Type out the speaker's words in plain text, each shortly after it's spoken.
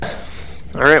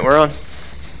All right, we're on.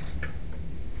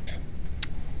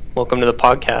 Welcome to the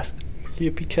podcast,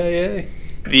 Yippee-ki-yay.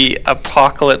 the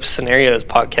Apocalypse Scenarios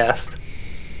podcast.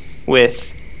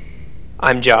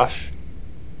 I'm Josh.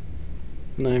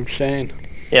 And I'm Shane.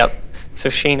 Yep. So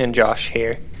Shane and Josh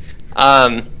here.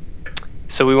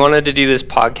 So we wanted to do this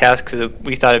podcast because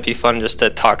we thought it'd be fun just to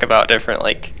talk about different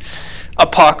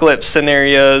apocalypse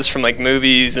scenarios from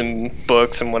movies and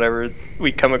books and whatever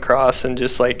we come across, and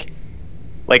just like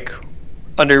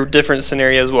under different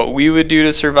scenarios what we would do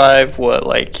to survive,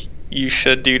 what you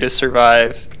should do to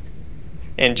survive,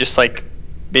 and just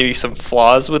maybe some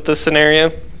flaws with the scenario.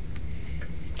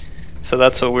 So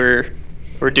that's what we're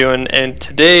doing, and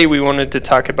today we wanted to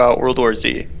talk about World War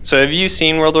Z. So have you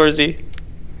seen World War Z?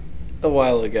 A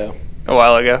while ago. A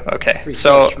while ago? Okay.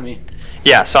 Refresh me.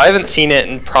 Yeah, so I haven't seen it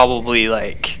in probably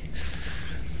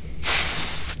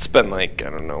it's been I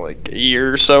don't know, a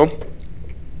year or so.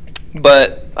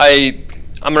 But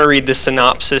I'm going to read the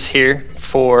synopsis here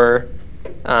for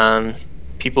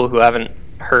people who haven't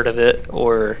heard of it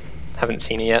or haven't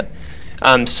seen it yet.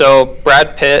 So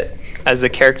Brad Pitt, as the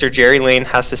character Jerry Lane,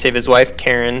 has to save his wife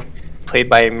Karen, played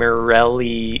by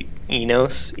Mirelle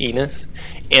Enos,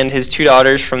 and his two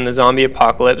daughters from the zombie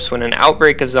apocalypse when an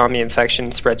outbreak of zombie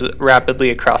infection spreads rapidly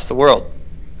across the world.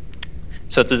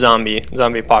 So it's a zombie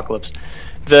apocalypse.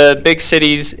 The big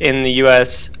cities in the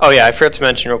U.S. Oh yeah, I forgot to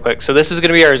mention real quick. So this is going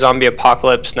to be our zombie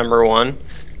apocalypse number 1.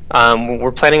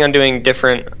 We're planning on doing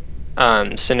different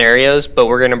scenarios, but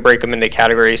we're going to break them into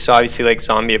categories. So obviously,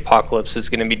 zombie apocalypse is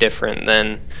going to be different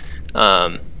than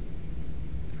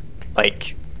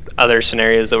other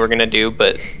scenarios that we're going to do.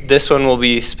 But this one will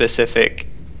be specific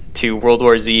to World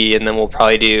War Z, and then we're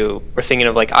thinking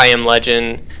of I Am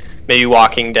Legend, maybe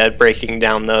Walking Dead, breaking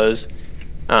down those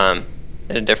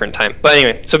at a different time. But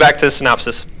anyway, so back to the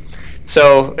synopsis.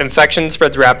 So infection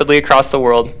spreads rapidly across the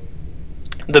world.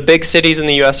 The big cities in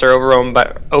the U.S. are overrun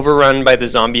by the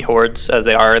zombie hordes, as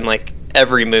they are in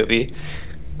every movie.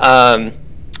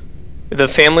 The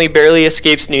family barely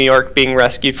escapes New York, being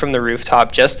rescued from the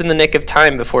rooftop just in the nick of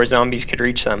time before zombies could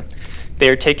reach them. They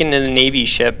are taken to the Navy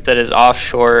ship that is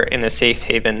offshore in a safe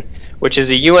haven, which is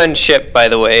a UN ship, by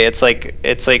the way. It's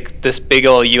this big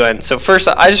old UN. So first,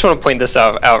 I just want to point this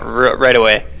out right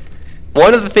away.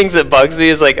 One of the things that bugs me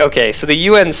is okay, so the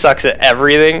UN sucks at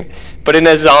everything, but in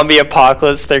a zombie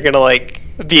apocalypse, they're gonna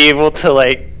be able to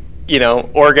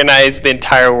organize the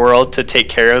entire world to take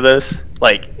care of this.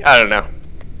 I don't know.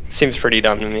 Seems pretty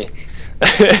dumb to me.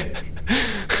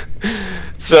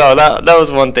 So that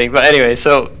was one thing. But anyway,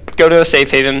 so go to a safe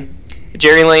haven.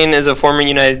 Jerry Lane is a former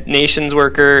United Nations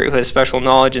worker who has special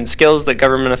knowledge and skills that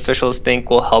government officials think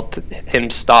will help them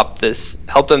stop this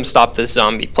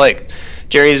zombie plague.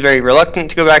 Jerry is very reluctant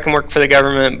to go back and work for the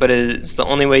government, but it's the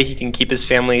only way he can keep his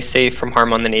family safe from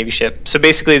harm on the Navy ship. So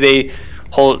basically they're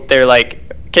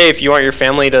okay, if you want your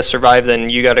family to survive, then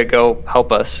you got to go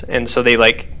help us. And so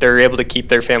they're able to keep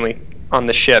their family on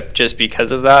the ship just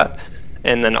because of that.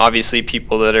 And then obviously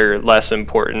people that are less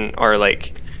important are I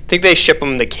think they ship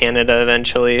them to Canada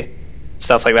eventually,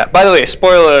 stuff like that. By the way,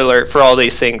 spoiler alert for all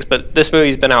these things, but this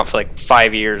movie's been out for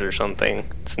 5 years or something.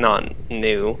 It's not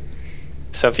new.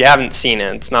 So if you haven't seen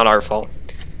it, it's not our fault.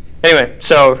 Anyway,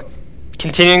 so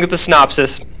continuing with the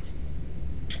synopsis.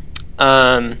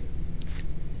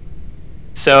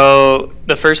 So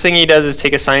the first thing he does is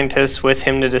take a scientist with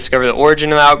him to discover the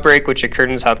origin of the outbreak, which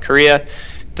occurred in South Korea.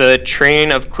 The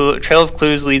trail of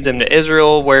clues leads him to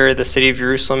Israel, where the city of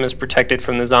Jerusalem is protected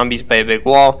from the zombies by a big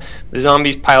wall. The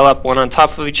zombies pile up one on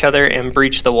top of each other and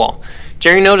breach the wall.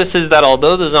 Jerry notices that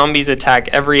although the zombies attack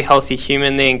every healthy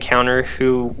human they encounter,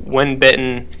 who, when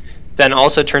bitten, then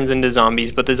also turns into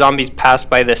zombies, but the zombies pass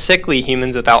by the sickly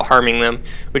humans without harming them,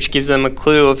 which gives them a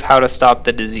clue of how to stop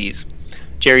the disease.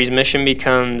 Jerry's mission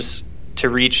becomes to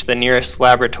reach the nearest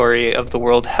laboratory of the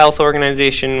World Health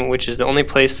Organization, which is the only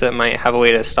place that might have a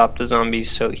way to stop the zombies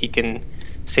so he can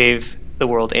save the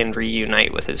world and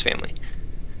reunite with his family.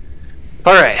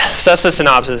 Alright, so that's the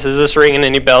synopsis. Is this ringing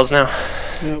any bells now?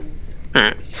 Nope.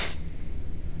 Alright.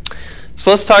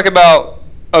 So let's talk about...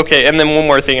 Okay, and then one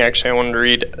more thing actually I wanted to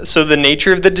read. So the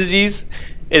nature of the disease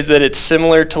is that it's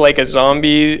similar to a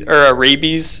zombie or a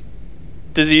rabies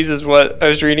disease is what I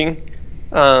was reading.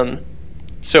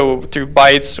 So through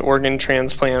bites, organ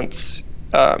transplants,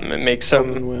 it makes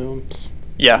them... wounds.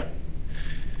 Yeah.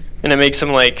 And it makes them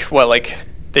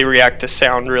they react to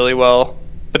sound really well.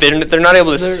 But they're not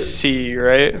able to see,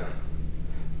 right?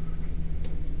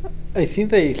 I think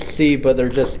they see, but they're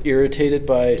just irritated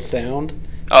by sound.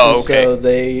 Oh, okay. So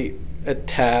they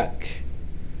attack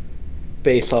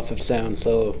based off of sound.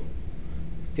 So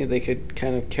I think they could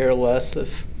kind of care less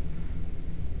if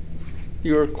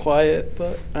You were quiet,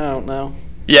 but I don't know.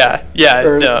 Yeah,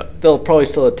 Or no, they'll probably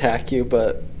still attack you,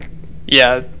 but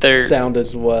yeah, they're sound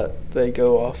is what they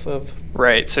go off of.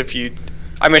 right. So if you,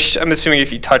 I'm assuming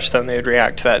if you touch them, they would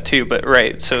react to that too. But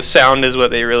right, so sound is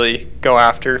what they really go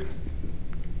after.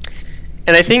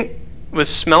 And I think was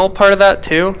smell part of that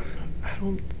too. I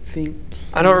don't think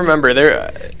so. I don't remember.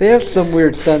 They have some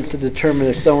weird sense to determine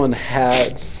if someone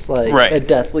has like Right. a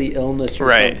deathly illness or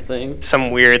Right. something.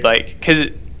 Some weird like, cause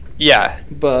yeah,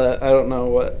 But I don't know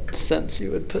what sense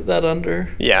you would put that under.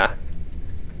 yeah.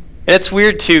 And it's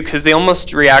weird too, cause they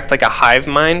almost react like a hive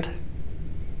mind,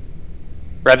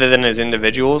 rather than as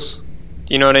individuals.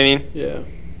 You know what I mean? Yeah.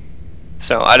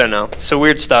 So I don't know. So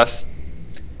weird stuff.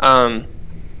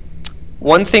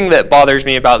 One thing that bothers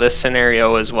me about this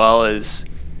scenario as well is,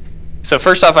 so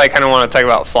first off, I kind of want to talk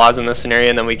about flaws in this scenario,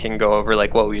 and then we can go over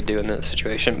like what we would do in this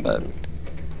situation. But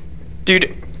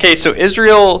dude, okay, so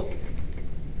Israel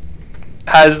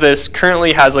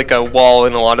currently has like a wall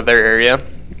in a lot of their area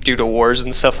due to wars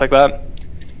and stuff like that.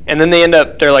 And then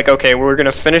they're like, okay, we're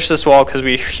gonna finish this wall because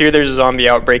we hear there's a zombie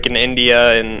outbreak in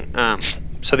India, and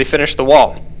so they finish the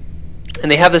wall. And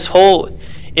they have this whole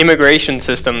immigration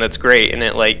system that's great, and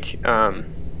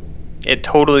it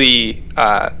totally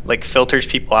like filters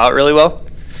people out really well.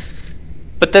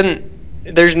 But then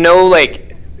there's no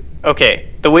like, okay,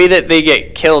 the way that they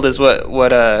get killed is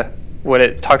what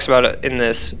it talks about in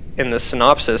the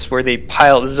synopsis, where the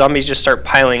zombies just start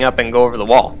piling up and go over the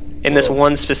wall in this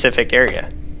one specific area.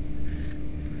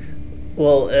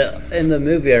 Well, in the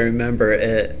movie, I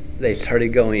remember they started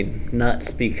going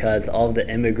nuts because all the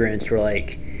immigrants were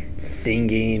like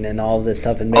singing and all this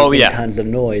stuff and making tons of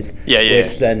noise,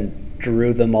 which then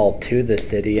drew them all to the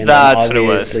city. And that's then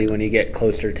obviously what it was. When you get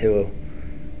closer to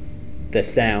the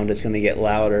sound, it's going to get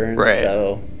louder. And Right.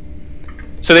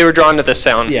 So they were drawn to the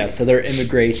sound. yeah, so their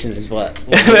immigration is what.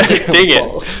 Dang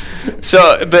it.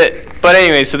 So, but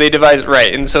anyway, so they devised,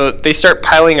 right, and so they start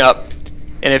piling up,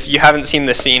 and if you haven't seen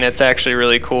the scene, it's actually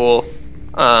really cool.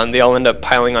 They all end up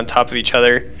piling on top of each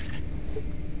other.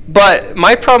 But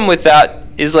my problem with that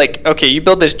is like, okay, you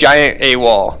build this giant A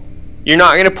wall. You're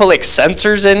not going to put like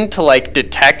sensors in to like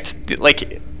detect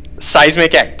like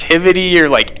seismic activity or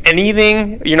like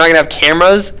anything. You're not going to have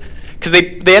cameras, because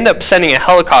they end up sending a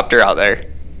helicopter out there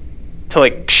to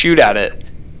like shoot at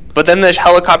it. But then the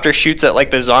helicopter shoots at like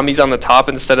the zombies on the top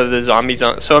instead of the zombies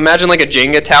on. So imagine like a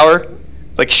Jenga tower,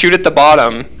 like shoot at the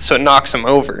bottom so it knocks them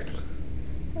over.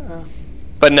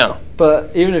 But no.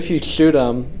 But even if you shoot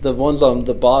them, the ones on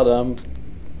the bottom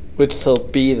would still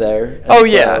be there. And Oh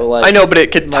yeah, so, like, I know, but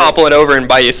it could topple it over and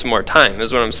buy you some more time,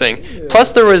 is what I'm saying. Yeah.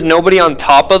 Plus, there was nobody on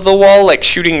top of the wall, like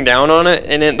shooting down on it,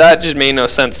 and that just made no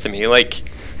sense to me. Like,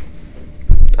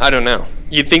 I don't know.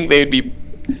 You'd think they'd be,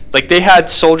 like, they had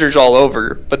soldiers all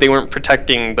over, but they weren't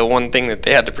protecting the one thing that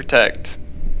they had to protect.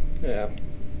 Yeah.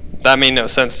 That made no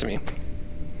sense to me.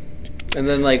 And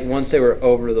then, like, once they were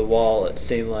over the wall, it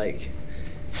seemed like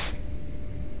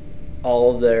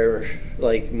all of their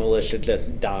like militia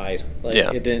just died. Like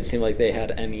it didn't seem like they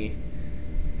had any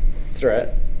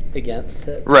threat against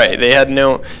it. Right. They had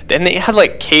no. And they had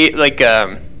like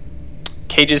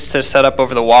cages to set up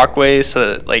over the walkways,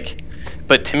 so that, like.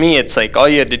 But to me, it's like all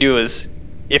you had to do is,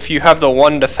 if you have the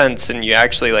one defense and you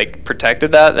actually like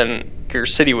protected that, then your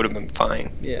city would have been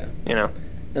fine. Yeah. You know.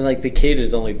 And like the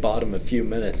cages only bought them a few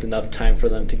minutes, enough time for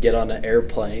them to get on an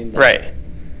airplane. That right.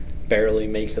 Barely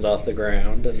makes it off the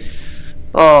ground. And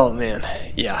oh man,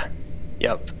 yeah,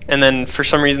 yep. And then for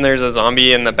some reason there's a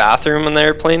zombie in the bathroom on the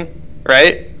airplane,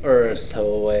 right? Or a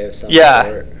stowaway of some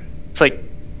sort. It's like,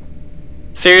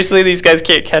 seriously, these guys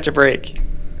can't catch a break.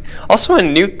 Also, a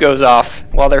nuke goes off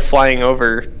while they're flying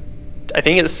over. I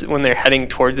think it's when they're heading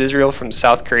towards Israel from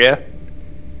South Korea.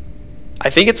 I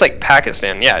think it's like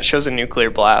Pakistan. Yeah, it shows a nuclear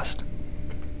blast.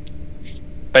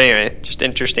 But anyway, just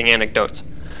interesting anecdotes.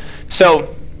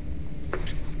 So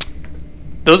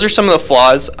those are some of the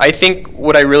flaws. I think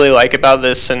what I really like about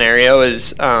this scenario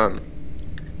is, like,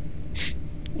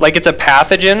 it's a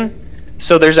pathogen,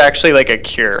 so there's actually like a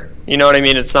cure. You know what I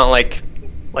mean? It's not like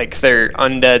they're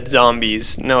undead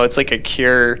zombies. No, it's like a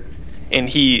cure, and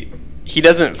he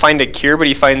doesn't find a cure, but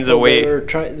he finds a way.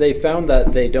 They found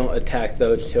that they don't attack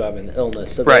those who have an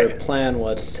illness, so their plan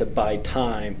was to buy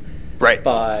time. Right.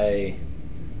 By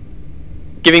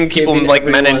giving people like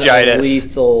meningitis.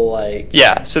 Lethal, like.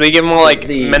 Yeah, so they give them like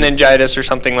disease. Meningitis or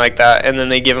something like that, and then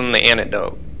they give them the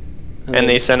antidote, and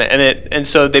they send it, and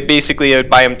so they basically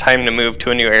would buy them time to move to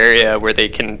a new area where they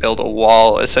can build a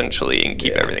wall essentially and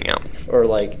keep everything out. Or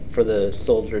like for the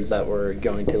soldiers that were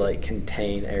going to like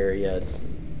contain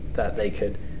areas, that they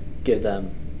could give them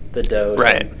the dose.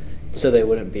 Right. so they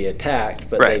wouldn't be attacked,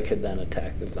 but they could then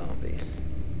attack the zombies.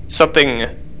 Something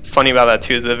funny about that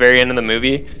too is the very end of the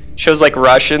movie shows like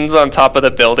Russians on top of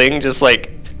the building, just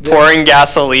like pouring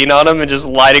gasoline on them and just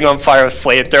lighting on fire with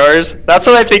flamethrowers. That's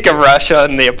what I think of Russia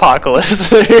in the apocalypse.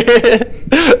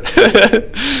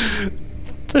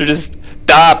 They're just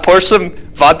pour some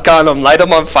vodka on them, light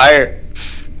them on fire.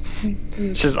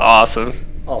 It's just awesome.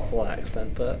 Awful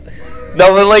accent, but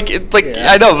no, but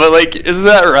I know, but like, isn't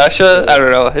that Russia? I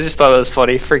don't know. I just thought it was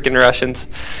funny, freaking Russians.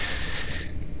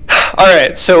 All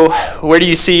right, so where do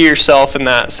you see yourself in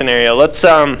that scenario? Let's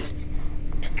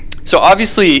So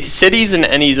obviously, cities in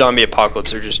any zombie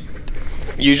apocalypse are just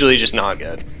usually just not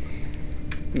good.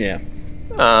 Yeah.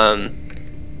 And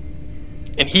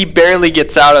he barely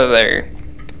gets out of there.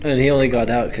 And he only got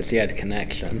out because he had a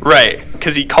connection. Right,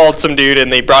 because he called some dude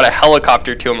and they brought a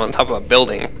helicopter to him on top of a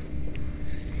building.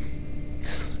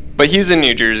 But he's in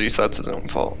New Jersey, so that's his own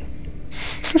fault.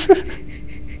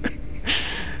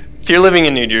 If you're living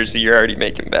in New Jersey, you're already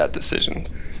making bad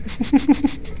decisions.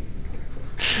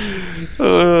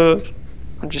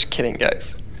 I'm just kidding,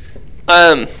 guys.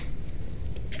 But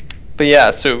yeah,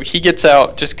 so he gets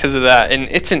out just because of that, and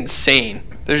it's insane.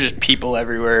 There's just people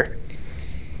everywhere.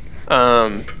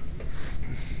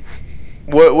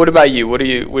 What about you? Where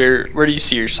do you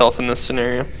see yourself in this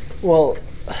scenario? Well,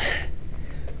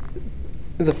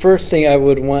 the first thing I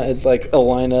would want is like a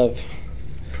line of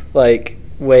like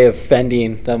way of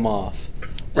fending them off.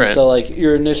 And so like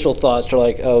your initial thoughts are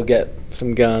like, oh, get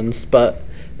some guns, but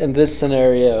in this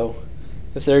scenario,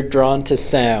 if they're drawn to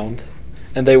sound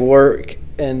and they work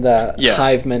in that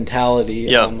hive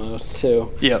mentality almost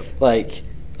too, like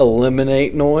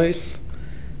eliminate noise,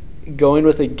 going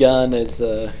with a gun is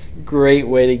a great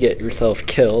way to get yourself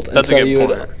killed. That's a good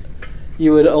point.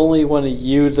 You would only want to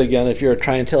use a gun if you're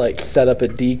trying to like set up a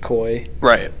decoy,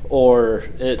 right? Or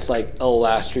it's like a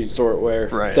last resort where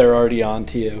they're already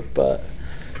onto you. But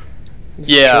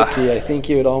tricky. I think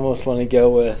you would almost want to go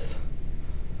with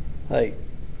like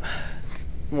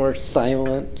more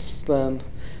silence than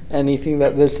anything.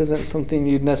 That this isn't something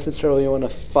you'd necessarily want to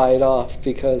fight off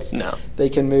because they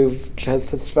can move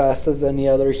just as fast as any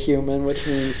other human, which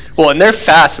means and they're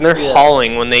fast and they're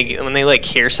hauling when they like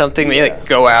hear something, they like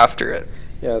go after it.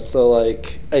 Yeah, so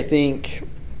like I think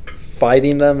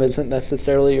fighting them isn't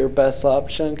necessarily your best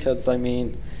option because I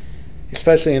mean,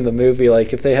 especially in the movie,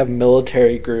 like if they have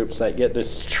military groups that get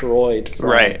destroyed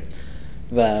from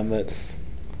them, it's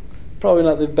probably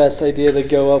not the best idea to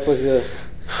go up with a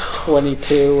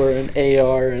 22 or an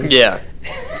AR and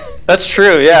that's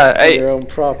true. Your own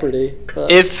property.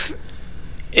 But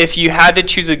if you had to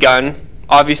choose a gun,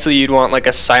 obviously you'd want like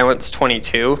a silenced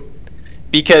 22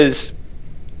 because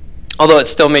although it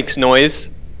still makes noise,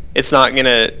 it's not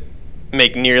gonna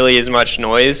make nearly as much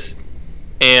noise,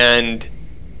 and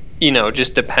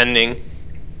just depending,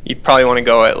 you probably want to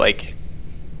go at like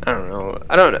I don't know.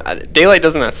 Daylight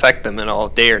doesn't affect them at all,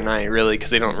 day or night, really,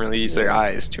 because they don't really use their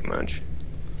eyes too much.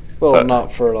 Well,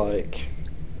 not for like.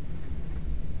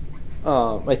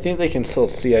 I think they can still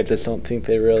see. I just don't think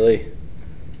they really.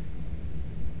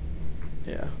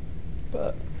 Yeah,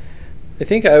 but I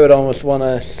think I would almost want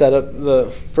to set up.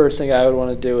 The first thing I would want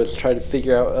to do is try to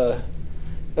figure out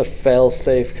a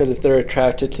fail-safe, because if they're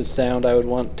attracted to sound, I would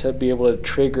want to be able to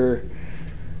trigger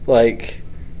like.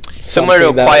 Similar to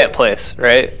a quiet place,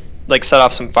 right? Like set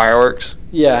off some fireworks.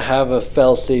 Yeah, have a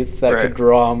fail-safe that could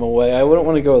draw them away. I wouldn't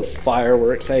want to go with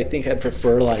fireworks. I think I'd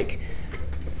prefer like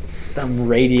some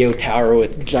radio tower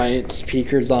with giant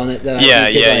speakers on it. That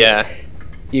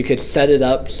you could set it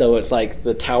up so it's like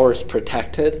the tower's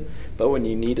protected, but when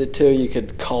you needed to, you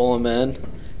could call them in,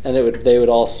 and they would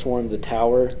all swarm the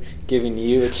tower, giving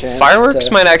you a chance. Fireworks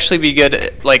might actually be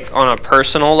good, like on a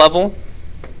personal level.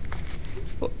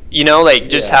 Like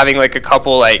just having like a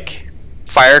couple like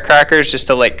firecrackers just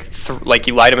to like like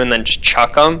you light them and then just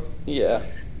chuck them. Yeah.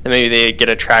 And maybe they get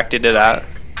attracted to that.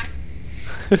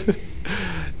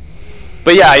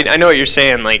 But yeah, I know what you're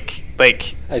saying. Like.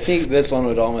 I think this one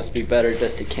would almost be better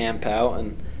just to camp out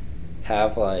and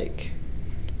have like.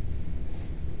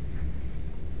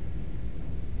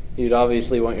 You'd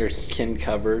obviously want your skin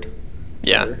covered.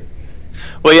 Yeah.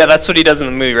 Well, yeah, that's what he does in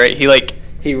the movie, right?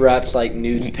 He wraps like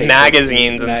newspaper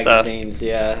magazines and stuff.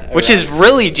 Yeah. Which is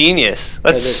really genius.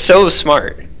 That's so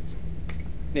smart.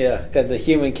 Yeah, because the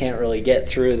human can't really get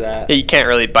through that. Yeah, you can't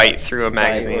really bite through a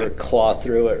magazine. Or claw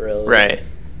through it, really. Right.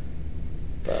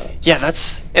 Yeah,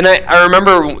 and I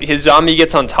remember his zombie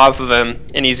gets on top of him,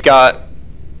 and I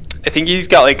think he's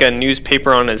got like a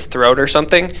newspaper on his throat or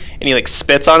something, and he like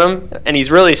spits on him, and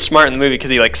he's really smart in the movie because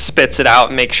he like spits it out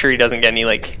and makes sure he doesn't get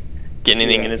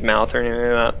anything in his mouth or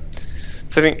anything like that.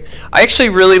 So I actually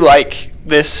really like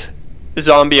this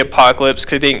zombie apocalypse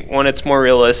because I think, one, it's more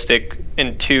realistic,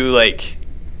 and two, like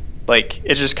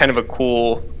it's just kind of a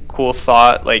cool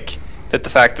thought, like that the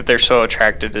fact that they're so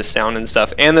attracted to sound and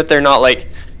stuff, and that they're not like,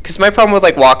 because my problem with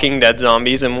like Walking Dead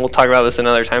zombies, and we'll talk about this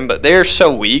another time, but they're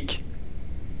so weak,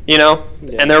 you know,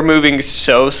 and they're moving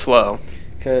so slow.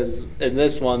 Because in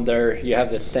this one, you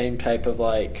have the same type of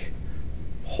like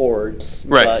hordes,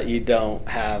 right, but you don't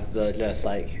have the just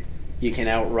like you can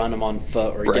outrun them on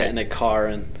foot or get in a car,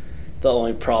 and the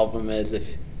only problem is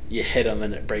if you hit them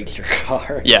and it breaks your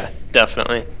car. Yeah,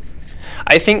 definitely.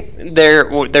 I think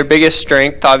their biggest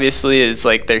strength obviously is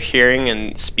like their hearing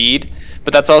and speed,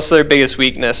 but that's also their biggest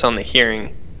weakness on the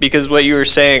hearing. Because what you were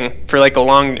saying, for like a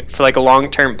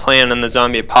long-term plan in the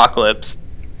zombie apocalypse,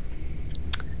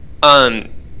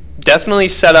 definitely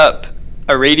set up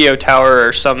a radio tower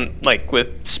or some, like,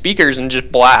 with speakers and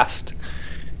just blast,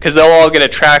 because they'll all get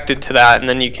attracted to that, and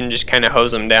then you can just kind of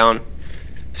hose them down.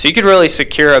 So you could really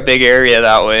secure a big area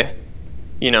that way,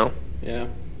 you know. Yeah. You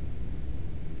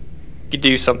could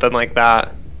do something like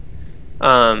that.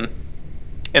 And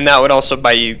that would also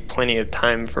buy you plenty of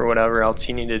time for whatever else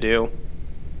you need to do.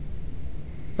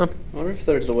 Huh. I wonder if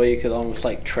there's a way you could almost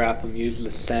like trap them, use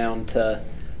the sound to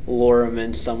lure them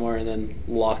in somewhere, and then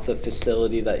lock the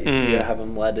facility that you have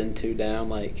them led into down.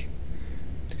 Like,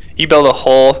 you build a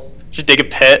hole, just dig a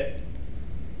pit,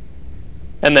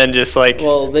 and then just like.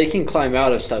 Well, they can climb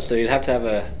out of stuff, so you'd have to have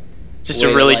a. Just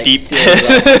a really deep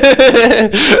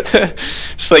pit.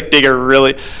 Just like dig a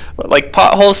really, like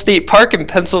Pothole State Park in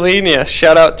Pennsylvania.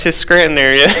 Shout out to Scranton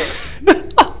area.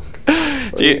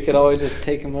 You could always just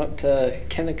take them up to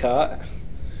Kennecott.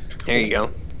 There you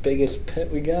go. Biggest pit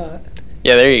we got.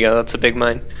 Yeah, there you go. That's a big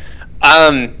mine.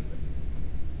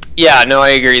 Yeah, no, I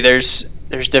agree. There's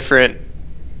different,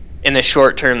 in the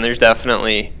short term, there's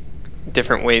definitely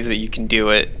different ways that you can do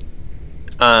it.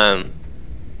 Yeah,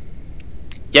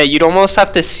 you'd almost have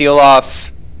to seal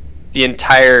off the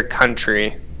entire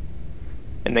country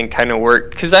and then kind of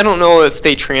work, because I don't know if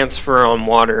they transfer on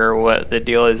water or what the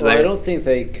deal is there. I don't think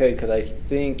they could, because I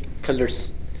think,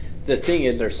 the thing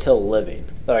is they're still living.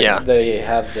 Like, yeah. They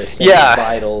have the same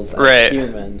vitals as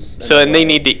humans. So, and they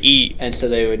need to eat. And so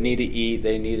they would need to eat,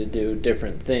 they need to do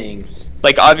different things.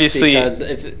 Like, obviously. Because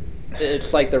if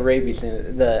it's like the rabies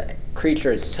thing, the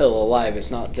creature is still alive,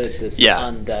 it's not just this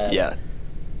undead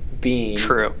being.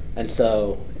 True. And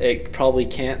so it probably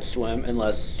can't swim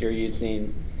unless you're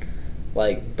using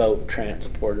like boat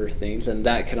transporter things, and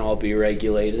that can all be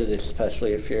regulated,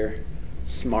 especially if you're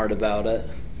smart about it.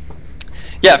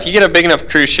 Yeah, if you get a big enough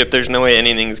cruise ship, there's no way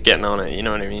anything's getting on it, you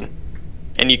know what I mean?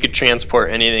 And you could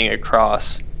transport anything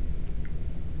across.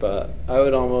 But I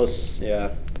would almost,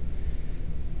 I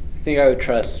think I would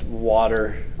trust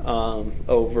water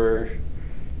over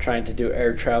trying to do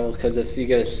air travel, because if you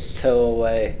get a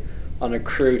stowaway on a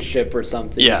cruise ship or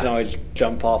something, you can always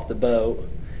jump off the boat.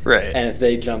 Right. And if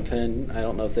they jump in, I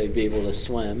don't know if they'd be able to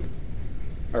swim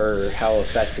or how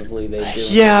effectively they do in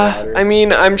the water. I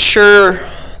mean, I'm sure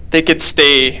they could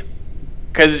stay,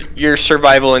 because your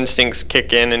survival instincts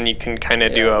kick in and you can kind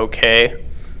of do okay.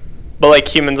 But like,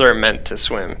 humans aren't meant to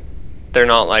swim. They're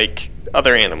not like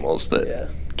other animals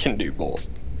that can do both.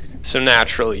 So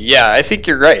naturally, I think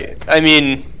you're right. I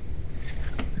mean,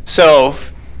 so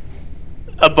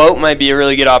a boat might be a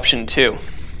really good option too.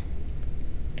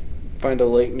 Find a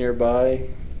lake nearby,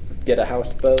 get a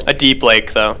houseboat. A deep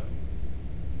lake, though.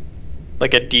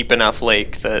 Like a deep enough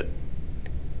lake that,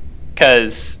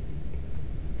 because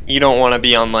you don't want to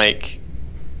be on like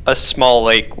a small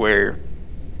lake where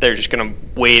they're just gonna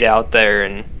wade out there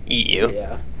and eat you.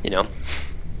 Yeah. You know.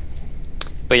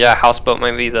 But yeah, houseboat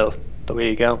might be the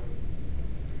way to go.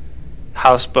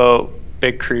 Houseboat,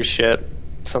 big cruise ship,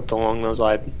 something along those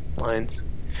lines.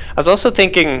 I was also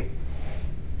thinking,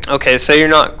 okay, so you're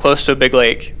not close to a big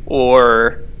lake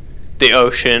or the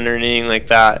ocean or anything like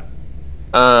that.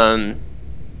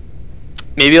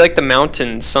 Maybe like the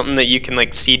mountains, something that you can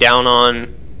like see down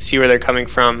on, see where they're coming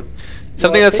from.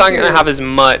 Something that's not going to have as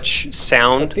much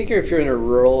sound. I figure if you're in a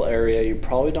rural area, you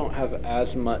probably don't have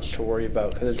as much to worry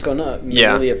about, because it's going to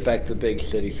really affect the big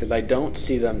cities. Because I don't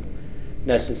see them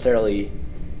necessarily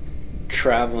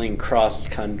traveling cross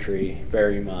country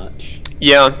very much.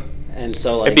 Yeah. And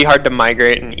so like, it'd be hard to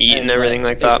migrate and eat and everything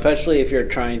like that. Especially if you're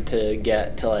trying to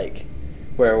get to like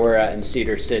where we're at in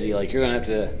Cedar City. Like, you're going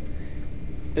to have to...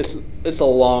 It's a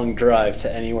long drive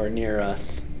to anywhere near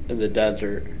us in the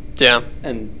desert. Yeah.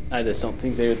 And I just don't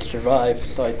think they would survive.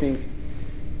 So I think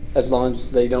as long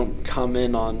as they don't come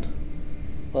in on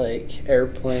like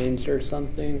airplanes or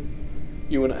something,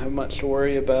 you wouldn't have much to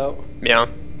worry about. Yeah.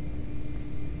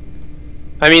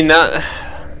 I mean,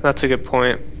 that's a good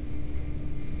point.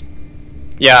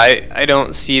 Yeah, I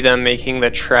don't see them making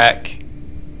the trek.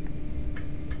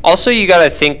 Also, you gotta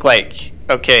think, like,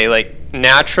 okay, like,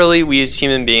 naturally, we as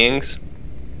human beings,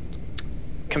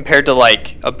 compared to,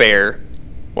 like, a bear,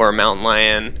 or a mountain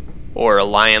lion, or a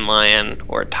lion,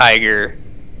 or a tiger,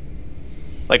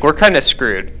 like, we're kind of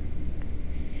screwed.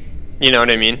 You know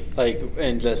what I mean? Like,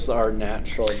 and just our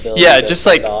natural ability yeah, to just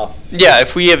like, off. Yeah,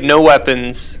 if we have no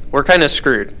weapons, we're kind of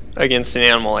screwed against an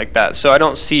animal like that. So I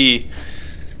don't see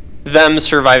them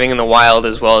surviving in the wild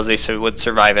as well as they would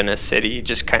survive in a city,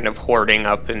 just kind of hoarding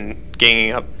up and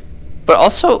ganging up. But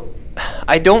also,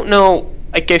 I don't know,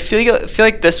 like, I feel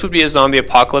like this would be a zombie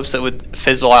apocalypse that would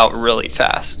fizzle out really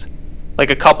fast. Like,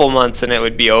 a couple months and it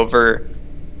would be over.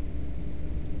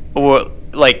 Or,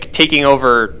 like, taking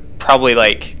over probably,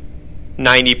 like,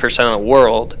 90% of the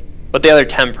world. But the other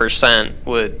 10%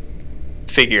 would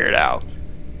figure it out.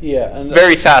 Yeah. And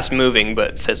very fast moving,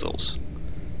 but fizzles.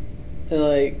 And,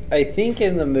 like, I think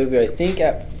in the movie, I think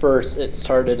at first it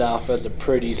started off as a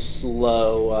pretty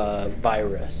slow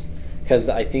virus. Because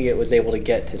I think it was able to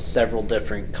get to several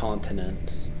different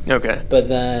continents. Okay. But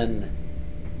then,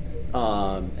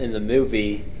 in the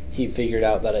movie, he figured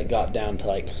out that it got down to,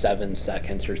 like, 7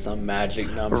 seconds or some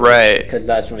magic number. Right. Because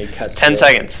that's when he cuts 10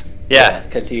 seconds. Yeah.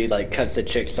 Because he, like, cuts the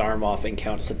chick's arm off and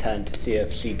counts to 10 to see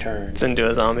if she turns. It's into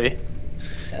a zombie.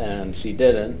 And she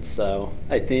didn't, so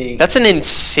I think... That's an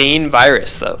insane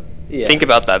virus, though. Yeah. Think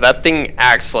about that. That thing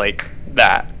acts like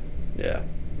that. Yeah.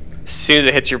 As soon as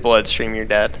it hits your bloodstream, you're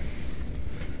dead.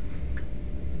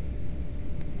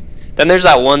 Then there's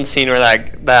that one scene where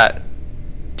that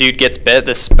dude gets bit,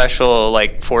 this special,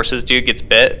 like, forces dude gets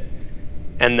bit,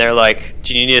 and they're like,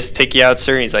 do you need us to take you out,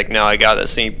 sir? And he's like, no, I got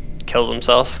this, and he kills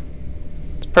himself.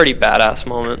 It's a pretty badass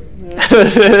moment. Yeah.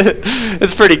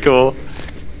 It's pretty cool.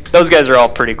 Those guys are all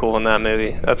pretty cool in that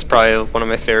movie. That's probably one of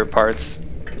my favorite parts.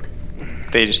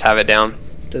 They just have it down.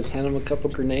 Just hand him a couple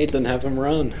grenades and have him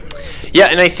run. Yeah,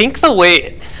 and I think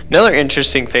another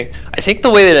interesting thing, I think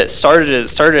the way that it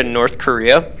started in North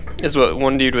Korea, is what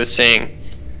one dude was saying.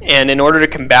 And in order to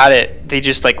combat it, they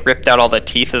just, like, ripped out all the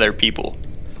teeth of their people.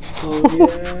 Oh,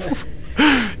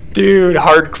 yeah. Dude,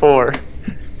 hardcore.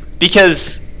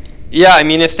 Because, yeah, I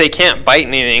mean, if they can't bite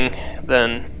anything,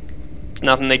 then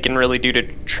nothing they can really do to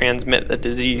transmit the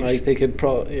disease. Like, they could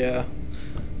probably, yeah.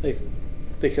 Like,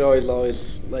 they could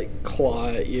always, like, claw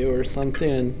at you or something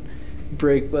and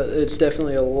break, but it's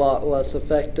definitely a lot less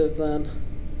effective then.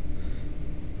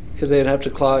 Because they'd have to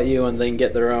claw at you and then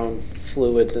get their own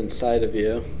fluids inside of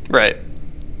you. Right.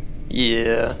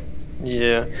 Yeah.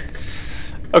 Yeah.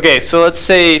 Okay, so let's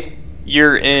say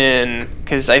you're in...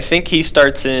 Because I think he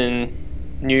starts in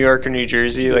New York or New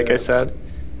Jersey, like I said.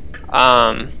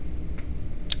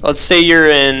 Let's say you're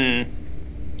in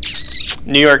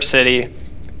New York City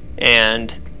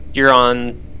and you're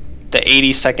on the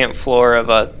 82nd floor of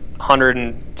a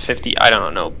 150, I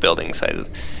don't know, building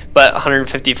sizes, but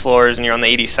 150 floors, and you're on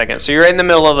the 82nd. So you're right in the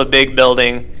middle of a big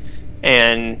building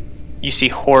and you see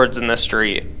hordes in the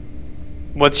street.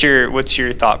 What's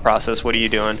your thought process? What are you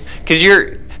doing? Because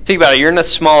think about it, you're in a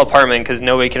small apartment because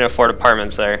nobody can afford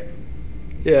apartments there.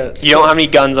 Yeah. You don't have any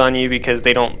guns on you because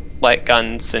they don't like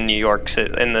guns in New York,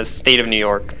 in the state of New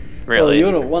York, really. Well, you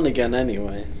wouldn't want a gun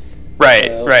anyways.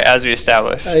 Right, right, as we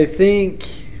established. I think,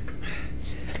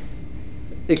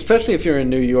 especially if you're in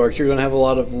New York, you're going to have a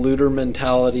lot of looter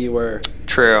mentality where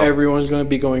True. Everyone's going to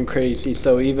be going crazy,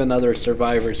 so even other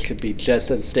survivors could be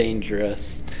just as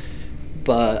dangerous.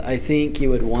 But I think you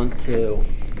would want to,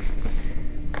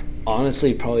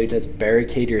 honestly, probably just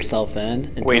barricade yourself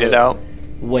in. Wait it out.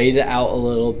 Wait it out a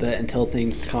little bit until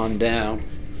things calm down.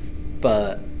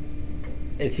 But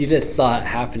if you just saw it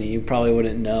happening, you probably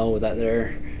wouldn't know that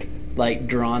they're, like,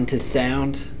 drawn to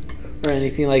sound or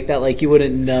anything like that. Like, you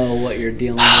wouldn't know what you're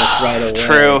dealing with right away.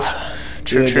 True.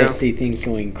 You would just see things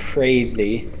going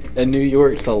crazy. And New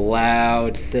York's a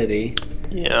loud city.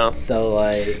 Yeah. So,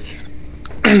 like...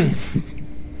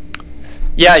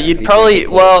 Yeah, you'd probably...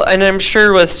 Well, and I'm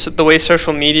sure with the way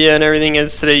social media and everything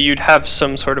is today, you'd have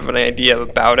some sort of an idea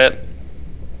about it.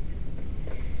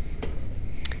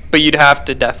 But you'd have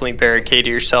to definitely barricade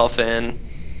yourself in.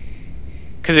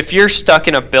 Because if you're stuck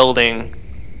in a building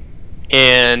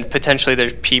and potentially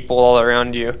there's people all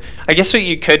around you, I guess what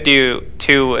you could do,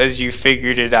 too, as you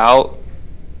figured it out,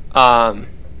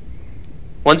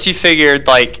 once you figured,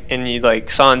 like, and you, like,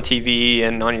 saw on TV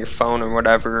and on your phone or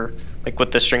whatever, like,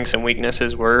 what the strengths and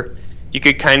weaknesses were, you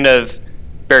could kind of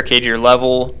barricade your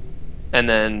level and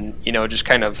then, you know, just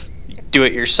kind of do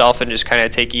it yourself and just kind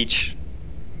of take each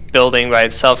building by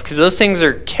itself, because those things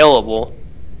are killable.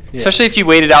 Yeah. Especially if you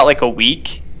waited out like a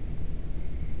week.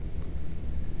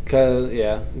 Cause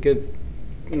good.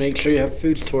 Make sure you have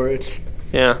food storage.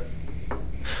 Yeah.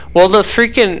 Well,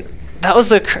 that was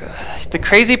the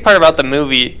crazy part about the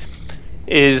movie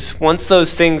is once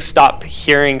those things stop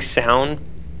hearing sound,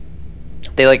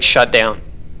 they like shut down.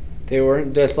 They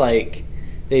weren't just like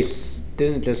they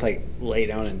didn't just like lay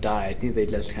down and die. I think they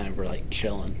just kind of were like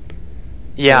chilling.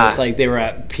 Yeah. It's like they were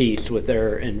at peace with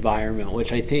their environment,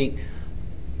 which I think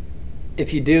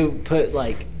if you do put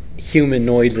like human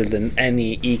noises in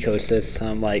any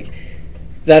ecosystem, like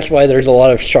that's why there's a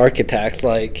lot of shark attacks.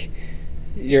 Like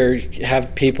you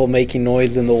have people making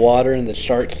noise in the water and the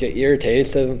sharks get irritated,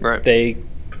 so they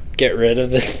get rid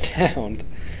of the sound.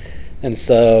 And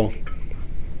so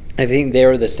I think they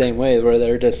were the same way, where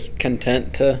they're just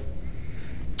content to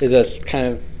it just kind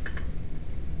of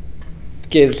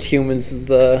gives humans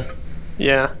the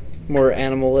more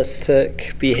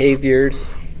animalistic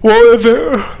behaviors. Well,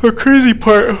 the crazy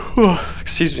part,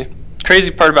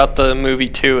 crazy part about the movie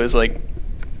too is like,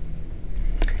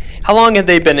 how long had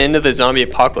they been into the zombie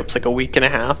apocalypse? Like a week and a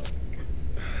half?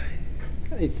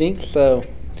 I think so.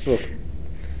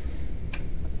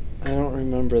 I don't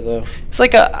remember though. It's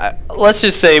like let's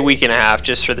just say a week and a half,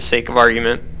 just for the sake of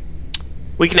argument.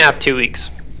 Week and a half, 2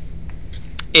 weeks.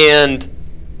 And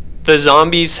the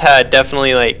zombies had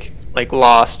definitely like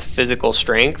lost physical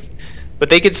strength, but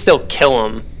they could still kill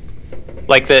them.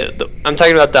 Like I'm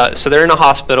talking about that. So they're in a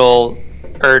hospital,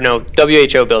 or no,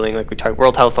 WHO building, like we talked,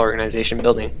 World Health Organization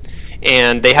building,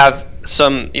 and they have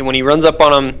when he runs up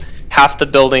on them, half the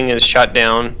building is shut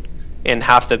down, and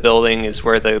half the building is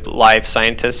where the live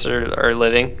scientists are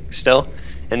living still,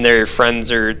 and their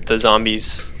friends are the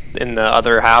zombies in the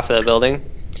other half of the building.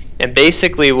 And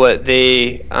basically what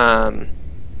they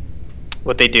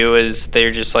do is they're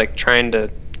just like trying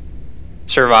to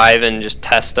survive and just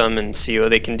test them and see what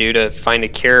they can do to find a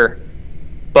cure.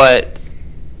 But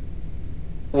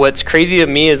what's crazy to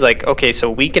me is like, okay, so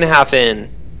a week and a half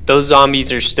in, those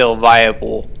zombies are still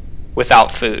viable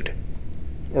without food.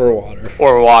 Or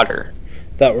water.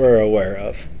 That we're aware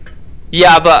of.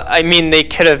 Yeah, but I mean, they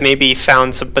could have maybe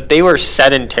found some, but they were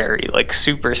sedentary, like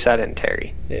super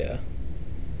sedentary. Yeah.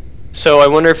 So I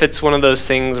wonder if it's one of those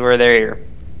things where they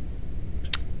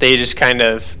just kind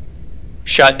of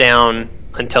shut down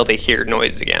until they hear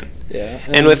noise again. Yeah.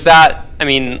 And with that, I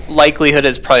mean, likelihood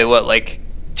is probably what, like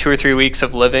 2 or 3 weeks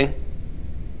of living?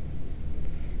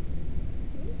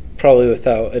 Probably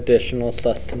without additional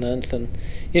sustenance, and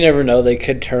you never know, they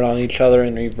could turn on each other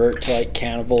and revert to like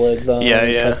cannibalism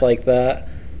and stuff like that.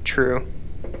 True.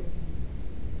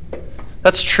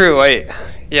 That's true.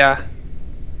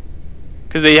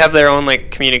 Because they have their own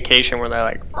like communication where they're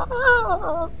like,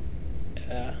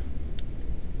 yeah.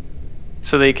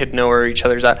 So they could know where each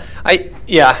other's at.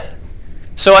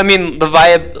 So I mean, the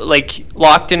vibe, like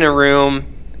locked in a room,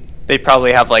 they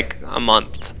probably have like a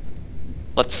month,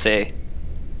 let's say.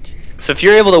 So if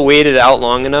you're able to wait it out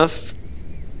long enough,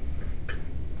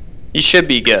 you should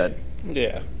be good.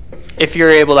 Yeah. If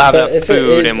you're able to have enough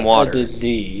food and water. If it is a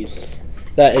disease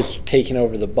that is taking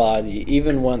over the body,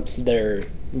 even once they're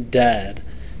dead,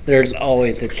 there's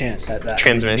always a chance that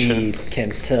transmission disease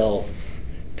can still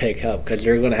pick up, because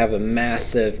you're going to have a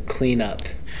massive cleanup.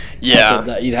 Yeah.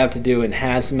 That you'd have to do in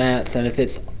hazmats, and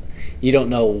if you don't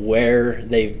know where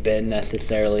they've been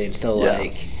necessarily, and so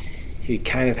you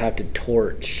kind of have to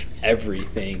torch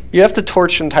everything. You have to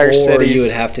torch entire cities. Or you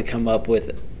would have to come up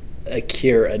with a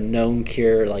cure, a known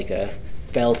cure, like a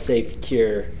fail-safe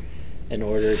cure, in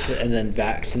order to, and then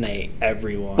vaccinate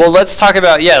everyone. Well, let's talk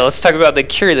about the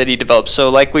cure that he developed. So,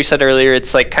 like we said earlier,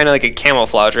 it's like kind of like a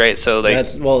camouflage, right? So, like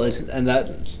that's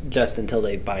just until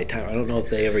they buy time. I don't know if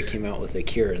they ever came out with a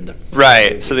cure in the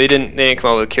right. Movie. So they didn't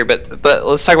come out with a cure, but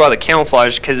let's talk about the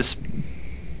camouflage, because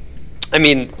I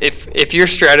mean, if your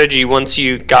strategy, once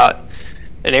you got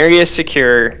an area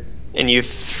secure and you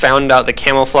found out the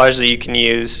camouflage that you can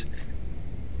use,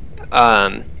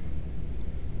 and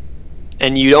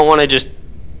you don't want to just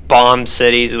bomb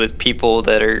cities with people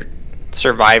that are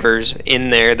survivors in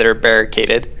there that are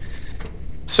barricaded,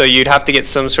 so you'd have to get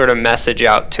some sort of message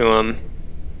out to them,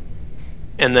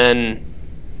 and then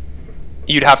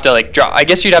you'd have to like drop. I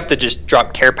guess you'd have to just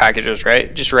drop care packages,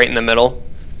 right? Just right in the middle,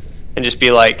 and just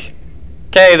be like,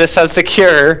 "Okay, this has the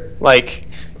cure. Like,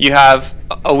 you have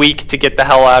a week to get the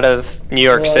hell out of New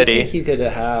York City." I think you could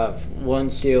have,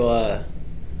 once you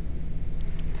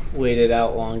waited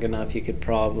out long enough, you could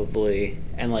probably,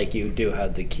 and like you do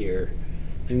have the cure.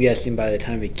 I'm guessing by the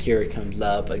time the cure comes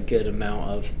up, a good amount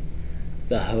of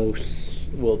the hosts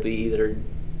will be either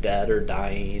dead or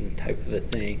dying, type of a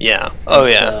thing. Yeah. Oh,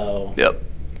 yeah. So, yep.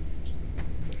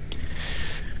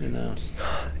 Who knows?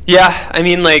 Yeah, I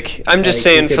mean, like, I'm just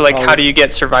saying for, like, how do you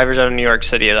get survivors out of New York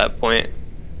City at that point?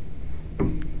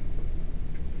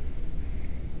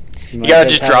 You gotta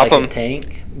just drop them. A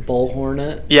tank, bullhorn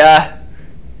it. Yeah.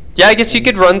 Yeah, I guess you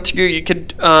could run through, you could,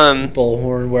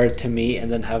 bullhorn where to meet,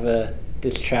 and then have a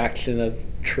distraction of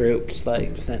troops,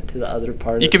 like, sent to the other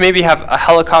part. You could maybe have a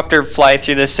helicopter fly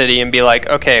through the city and be like,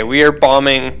 okay, we are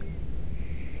bombing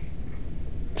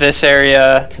this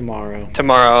area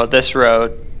tomorrow, this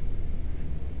road.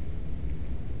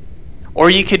 Or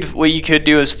what you could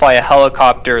do is fly a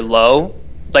helicopter low,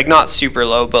 like not super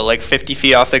low, but like 50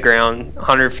 feet off the ground,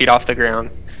 100 feet off the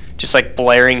ground, just like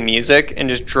blaring music, and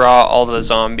just draw all the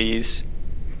zombies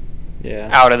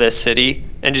out of this city,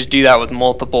 and just do that with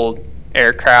multiple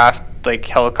aircraft, like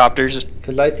helicopters.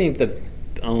 Because I think the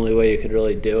only way you could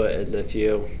really do it is if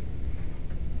you...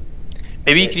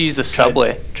 Maybe you could use the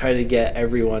subway. Try to get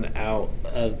everyone out,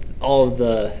 of all of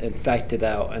the infected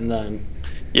out, and then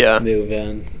move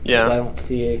in. Yeah. I don't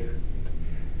see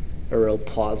a real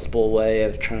plausible way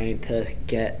of trying to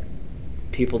get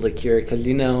people to cure. Because,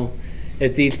 you know,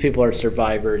 if these people are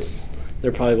survivors,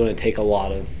 they're probably going to take a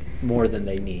lot of more than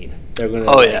they need. They're going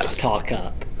to stock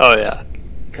up. Oh, yeah.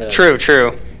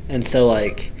 True. And so,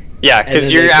 like... Yeah,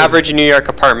 because your average New York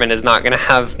apartment is not going to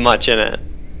have much in it.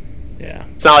 Yeah.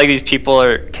 It's not like these people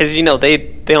are... Because, you know, they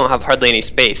don't have hardly any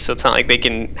space, so it's not like they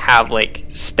can have, like,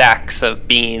 stacks of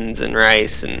beans and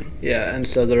rice and... Yeah, and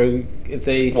so if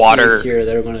they water, see a cure,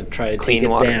 they're going to try to take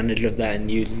advantage of that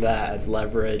and use that as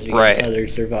leverage against other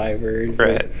survivors.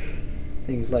 Right.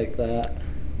 Things like that.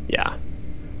 Yeah.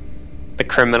 The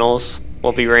criminals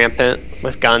will be rampant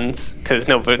with guns, because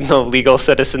no legal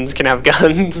citizens can have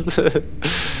guns.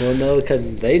 Well, no,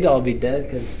 because they'd all be dead,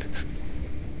 because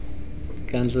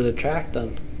guns would attract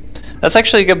them. That's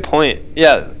actually a good point.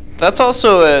 Yeah, that's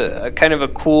also a kind of a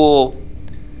cool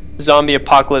zombie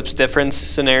apocalypse difference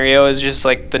scenario, is just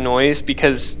like the noise,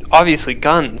 because obviously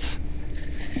guns.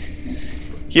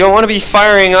 You don't want to be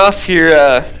firing off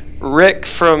your Rick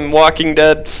from Walking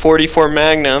Dead 44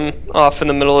 Magnum off in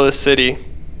the middle of the city.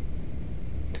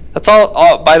 That's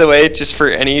all, by the way, just for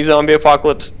any zombie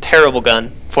apocalypse, terrible gun,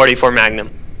 44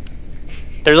 Magnum.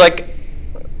 There's like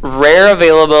rare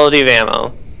availability of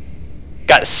ammo.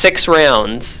 Got 6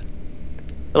 rounds.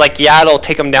 Like, yeah, it'll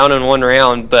take them down in 1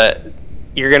 round, but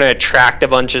you're going to attract a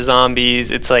bunch of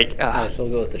zombies. It's like... so we'll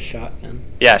go with the shotgun.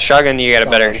 Yeah, shotgun, you got a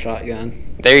better...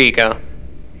 Shotgun. There you go.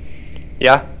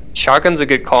 Yeah, shotgun's a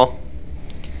good call.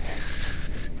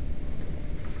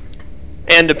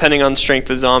 And depending on strength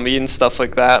of zombie and stuff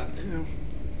like that.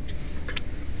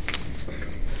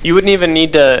 You wouldn't even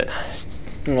need to...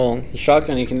 Well, the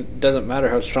shotgun, doesn't matter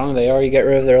how strong they are, you get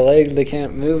rid of their legs, they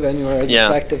can't move anywhere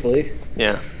effectively.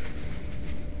 Yeah.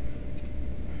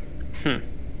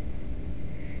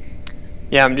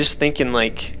 Yeah, I'm just thinking,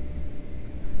 like,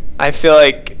 I feel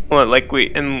like, well, like we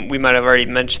might have already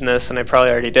mentioned this, and I probably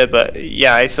already did, but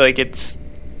yeah, I feel like it's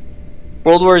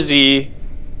World War Z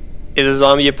is a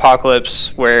zombie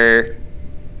apocalypse where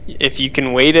if you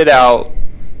can wait it out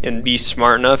and be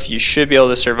smart enough, you should be able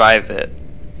to survive it.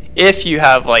 If you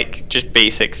have, like, just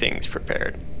basic things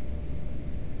prepared.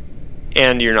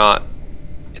 And you're not.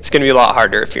 It's going to be a lot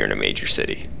harder if you're in a major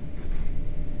city.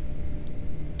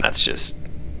 That's just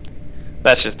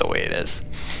the way it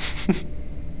is.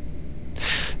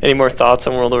 Any more thoughts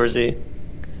on World War Z?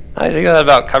 I think that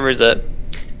about covers it.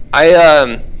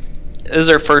 This is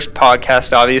our first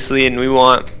podcast, obviously, and we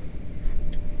want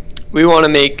to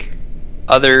make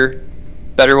other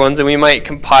better ones, and we might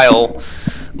compile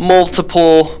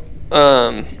multiple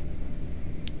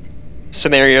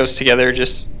scenarios together,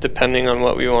 just depending on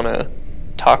what we want to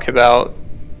talk about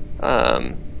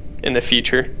in the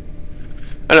future.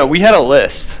 I know we had a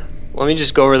list. Let me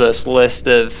just go over this list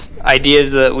of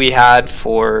ideas that we had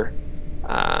for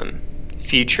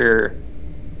future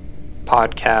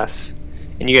podcasts,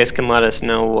 and you guys can let us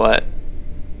know what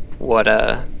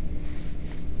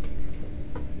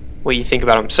you think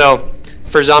about them. So,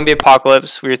 for zombie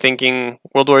apocalypse, we were thinking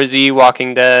World War Z,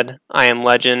 Walking Dead, I Am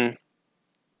Legend,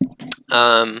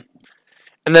 and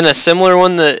then a similar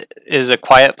one that is A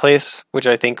Quiet Place, which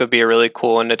I think would be a really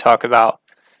cool one to talk about.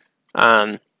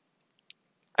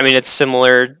 I mean, it's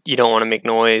similar. You don't want to make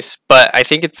noise, but I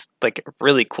think it's like a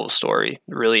really cool story,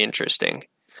 really interesting.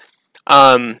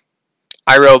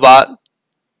 iRobot.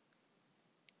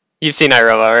 You've seen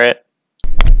iRobot, right?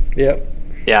 Yep.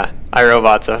 Yeah,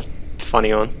 iRobot's a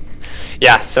funny one.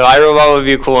 Yeah, so iRobot would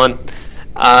be a cool one.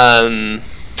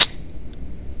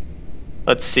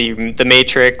 Let's see, The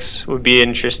Matrix would be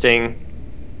interesting.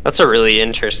 That's a really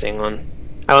interesting one.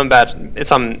 I went back.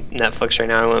 It's on Netflix right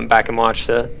now. I went back and watched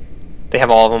it. They have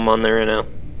all of them on there right now.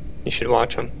 You should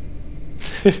watch them.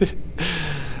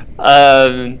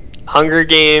 Hunger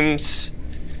Games,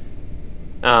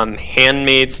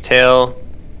 Handmaid's Tale.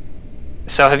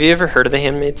 So have you ever heard of The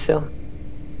Handmaid's Tale?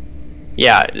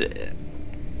 Yeah.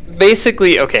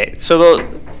 Basically, okay, so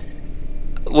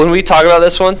when we talk about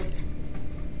this one,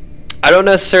 I don't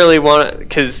necessarily want to,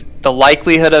 because the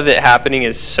likelihood of it happening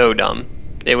is so dumb.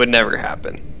 It would never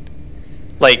happen.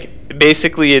 Like,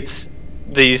 basically, it's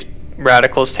these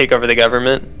radicals take over the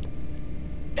government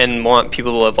and want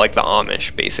people to live like the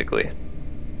Amish, basically.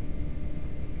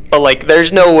 But, like,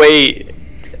 there's no way.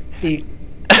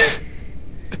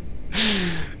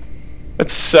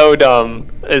 It's so dumb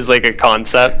as, like, a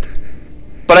concept.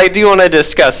 But I do want to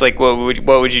discuss, like, what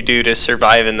would you do to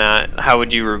survive in that? How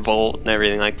would you revolt and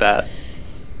everything like that?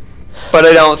 But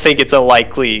I don't think it's a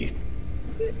likely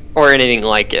or anything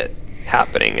like it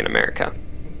happening in America.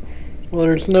 Well,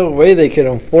 there's no way they could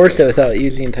enforce it without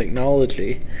using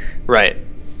technology. Right.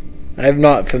 I'm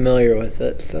not familiar with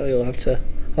it, so I'll have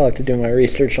to do my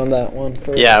research on that one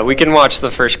first. Yeah, we can watch the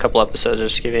first couple episodes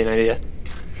just to give you an idea.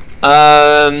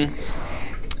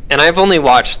 And I've only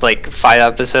watched like 5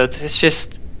 episodes. It's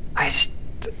just,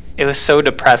 it was so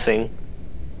depressing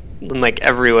in like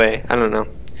every way. I don't know.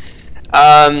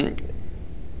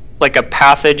 Like a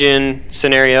pathogen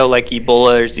scenario like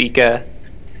Ebola or Zika.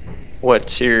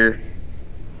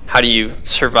 How do you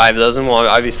survive those? And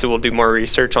obviously we'll do more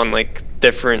research on like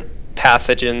different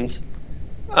pathogens.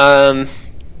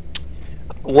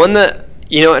 One that,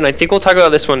 and I think we'll talk about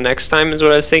this one next time is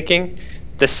what I was thinking.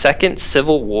 The Second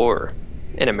Civil War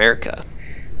in America.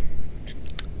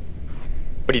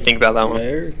 What do you think about that one?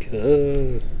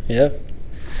 America. Yeah.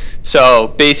 So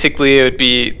basically it would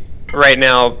be right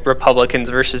now Republicans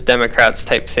versus Democrats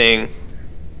type thing.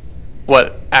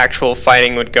 What actual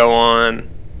fighting would go on.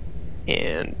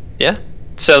 And yeah.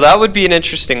 So that would be an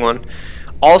interesting one.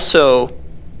 Also,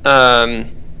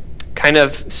 kind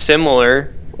of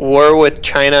similar, war with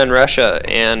China and Russia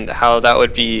and how that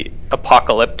would be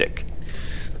apocalyptic.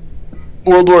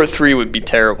 World War III would be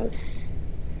terrible.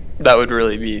 That would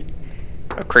really be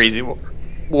a crazy war.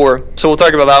 So we'll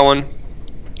talk about that one.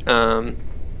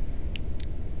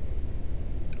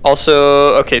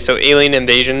 Also, okay, so alien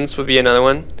invasions would be another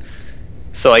one.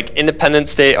 So like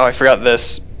Independence Day. Oh, I forgot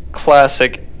this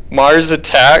classic Mars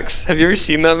Attacks. Have you ever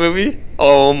seen that movie?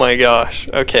 Oh my gosh.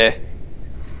 Okay.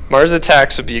 Mars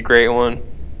Attacks would be a great one.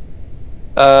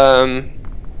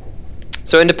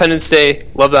 So Independence Day,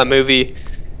 love that movie.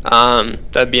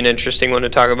 That'd be an interesting one to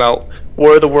talk about.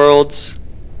 War of the Worlds.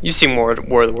 You've seen War of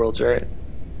the Worlds, right?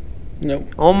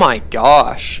 Nope. Oh my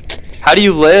gosh. How do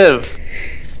you live?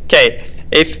 Okay,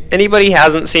 if anybody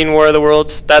hasn't seen War of the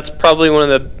Worlds, that's probably one of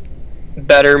the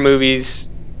better movies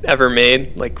ever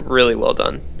made. Like, really well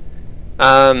done.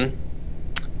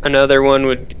 Another one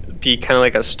would be kind of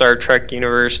like a Star Trek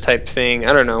universe type thing.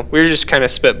 I don't know. We were just kind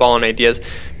of spitballing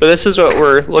ideas. But this is what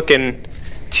we're looking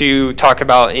to talk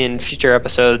about in future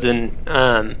episodes. And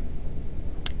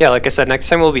yeah, like I said, next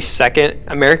time will be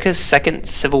America's Second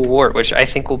Civil War, which I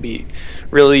think will be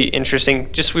really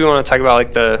interesting. Just we want to talk about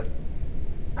like I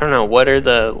don't know, what are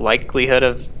the likelihood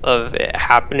of it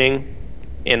happening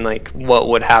and like what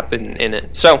would happen in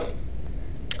it. So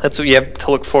that's what you have to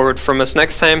look forward from us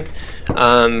next time.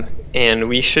 And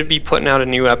we should be putting out a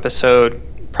new episode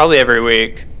probably every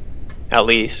week, at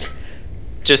least,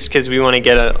 just because we want to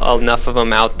get enough of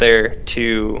them out there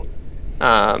to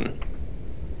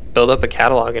build up a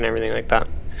catalog and everything like that.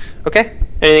 Okay,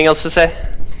 anything else to say?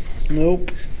 Nope.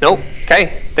 Okay,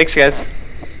 thanks guys.